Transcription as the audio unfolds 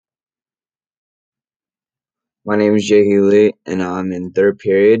My name is Jehee, and I'm in third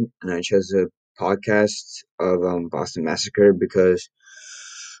period, and I chose the podcast of Boston Massacre because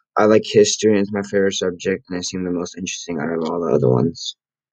I like history and it's my favorite subject, and it seemed the most interesting out of all the other ones.